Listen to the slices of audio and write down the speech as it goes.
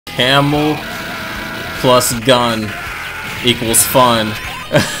Camel plus gun equals fun.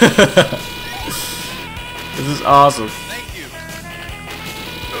 This is awesome.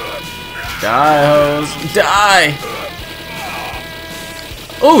 Die, hoes. Die!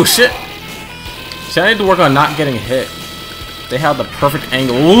 Oh, shit. See, I need to work on not getting hit. They have the perfect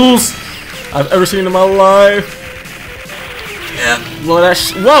angles I've ever seen in my life. Yeah. Well,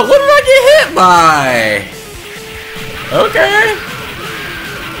 whoa, what did I get hit by? Okay.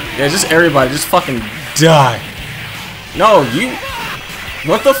 Yeah, just everybody, just fucking die. No, you.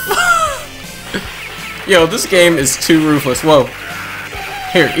 What the fuck? Yo, this game is too ruthless. Whoa.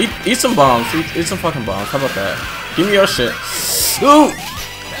 Here, eat some bombs. Eat some fucking bombs. How about that? Give me your shit. Ooh.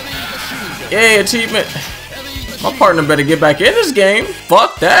 Yay, achievement. My partner better get back in this game.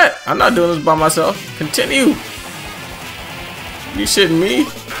 Fuck that. I'm not doing this by myself. Continue. You shitting me?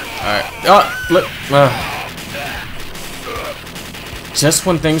 Alright. Flip. Just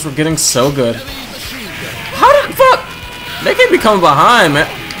when things were getting so good. How the fuck? They can't be coming behind, man.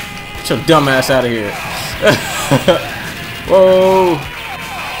 Get your dumb ass out of here. Whoa.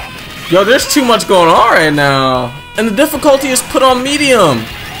 Yo, there's too much going on right now. And the difficulty is put on medium.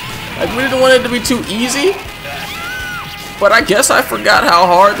 Like, we didn't want it to be too easy. But I guess I forgot how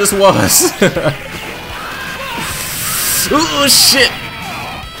hard this was. Oh, shit.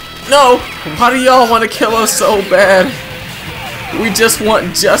 No. Why do y'all want to kill us so bad? We just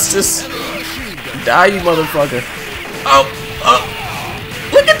want justice. Die, you motherfucker. Oh.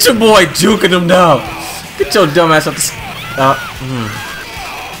 Look at your boy juking him now. Get your dumb ass up this.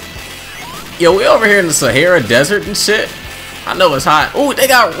 Yo, we over here in the Sahara Desert and shit. I know it's hot. Ooh, they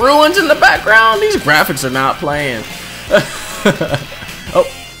got ruins in the background. These graphics are not playing. Oh,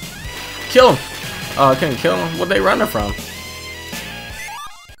 kill him. Oh, I couldn't kill him. Where they running from?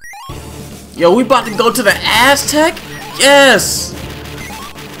 Yo, we about to go to the Aztec? Yes.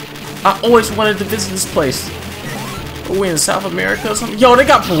 I always wanted to visit this place. Are we in South America or something? Yo, they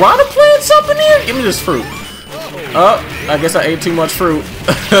got piranha plants up in here? Give me this fruit. Oh, I guess I ate too much fruit.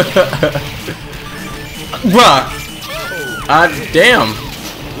 Bruh. Damn.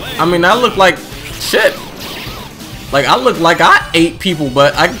 I mean, I look like shit. Like, I look like I ate people,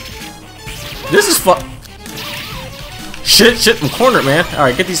 but this is fuck. Shit, I'm cornered, man.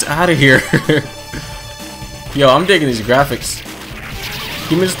 Alright, get these out of here. Yo, I'm digging these graphics.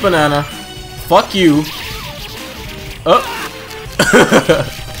 Give me this banana. Fuck you. Oh.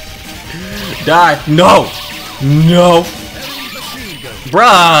 Die. No.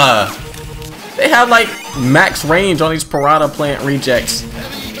 Bruh. They have like max range on these piranha plant rejects.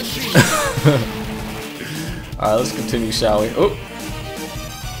 Alright, let's continue, shall we? Oh.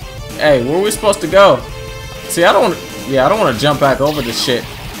 Hey, where are we supposed to go? See, I don't want to jump back over this shit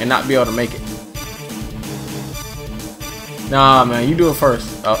and not be able to make it. Nah, man, you do it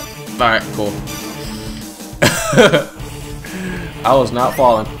first. Oh, alright, cool. I was not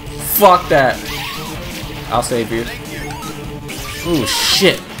falling. Fuck that. I'll save you. Ooh,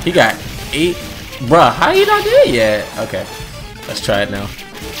 shit. He got 8. Bruh, how you not good yet? Okay, let's try it now.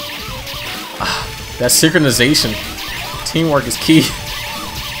 That synchronization. Teamwork is key.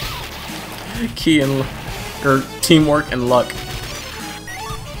 Teamwork and luck.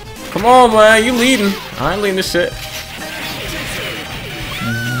 Come on, man, you leading. I ain't leading this shit.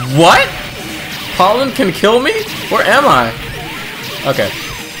 What? Pollen can kill me? Where am I? Okay.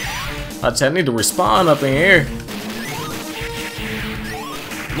 I need to respawn up in here.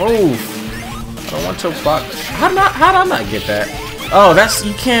 Move. I don't want your box. How did I not get that? Oh, that's,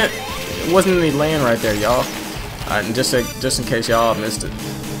 you can't. It wasn't any land right there, y'all. Just in case y'all missed it.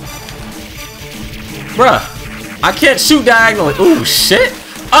 Bruh, I can't shoot diagonally. Ooh, shit.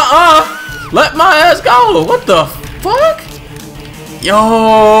 Let my ass go. What the fuck?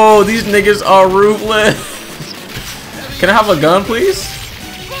 Yo, these niggas are ruthless. Can I have a gun, please?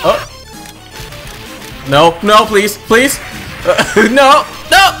 Oh. No, please. No.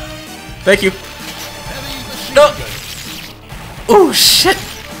 Thank you. No. Oh, shit.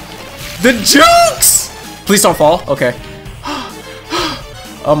 The jukes! Please don't fall. Okay.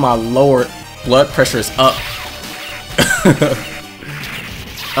 Oh, my lord. Blood pressure is up.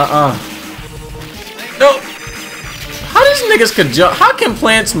 No. How these niggas could jump? How can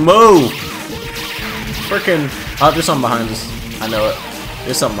plants move? Freaking. Oh, there's something behind us. I know it.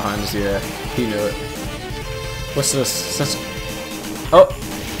 There's something behind us. Yeah, he knew it. What's this? Oh.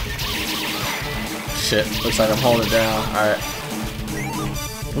 Shit. Looks like I'm holding it down. Alright.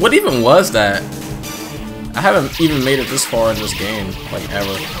 What even was that? I haven't even made it this far in this game. Like,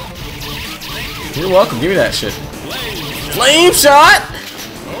 ever. You're welcome. Give me that shit. Flame shot!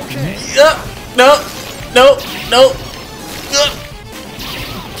 No.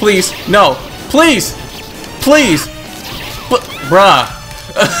 Please, no. Please. Please. Bruh.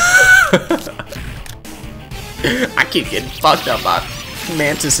 I keep getting fucked up by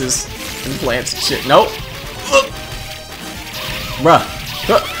mantises and plants and shit. Nope. Bruh.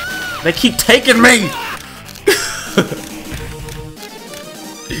 They keep taking me.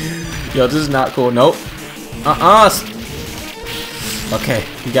 Yo, this is not cool. Nope. Okay,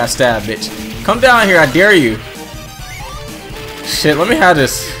 you got stabbed, bitch. Come down here, I dare you. Shit, let me have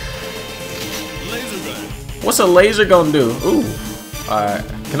this. What's a laser gonna do? Ooh. Alright.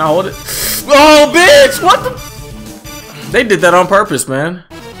 Can I hold it? Oh, bitch! What the? They did that on purpose, man.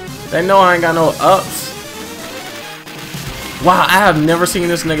 They know I ain't got no ups. Wow, I have never seen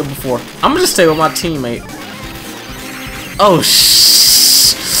this nigga before. I'm gonna just stay with my teammate. Oh,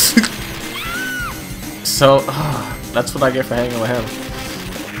 So, that's what I get for hanging with him.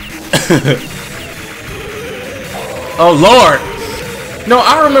 Oh, Lord! No,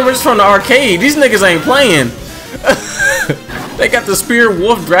 I remember this from the arcade. These niggas ain't playing. They got the spear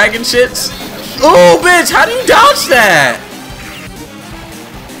wolf dragon shits. Oh, bitch! How do you dodge that?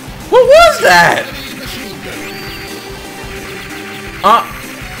 What was that?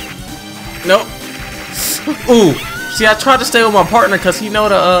 Nope. Ooh. See, I tried to stay with my partner because he know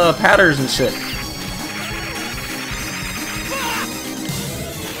the patterns and shit.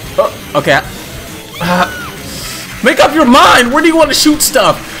 Oh, okay. Make up your mind. Where do you want to shoot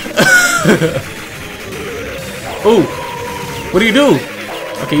stuff? Ooh. What do you do?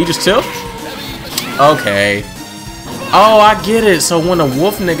 Okay, you just chill? Okay. Oh, I get it. So when the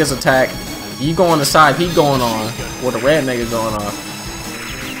wolf niggas attack, you go on the side he going on, or the red nigga going on.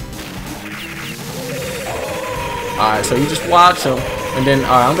 Alright, so you just watch him, and then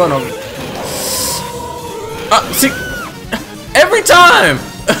I'm gonna. See, every time.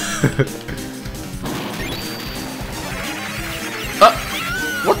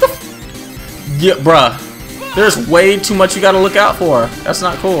 What the? Yeah, bruh. There's way too much you gotta look out for. That's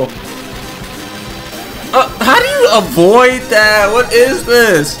not cool. How do you avoid that? What is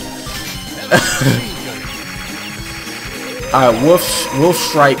this? Alright, wolf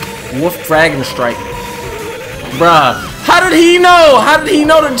strike. Wolf dragon strike. Bruh. How did he know? How did he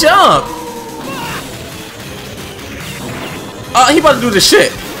know to jump? He about to do this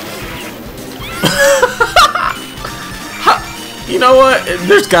shit. You know what?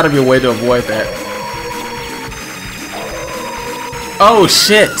 There's gotta be a way to avoid that. Oh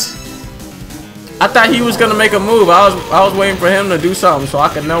shit. I thought he was gonna make a move. I was waiting for him to do something so I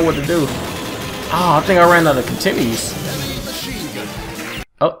could know what to do. Oh, I think I ran out of continues.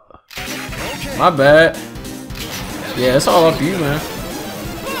 Oh, my bad. Yeah, it's all up to you, man.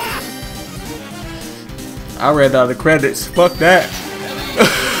 I ran out of credits. Fuck that.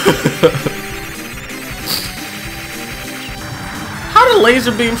 How the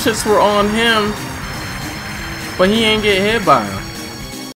laser beam shits were on him, but he ain't get hit by him?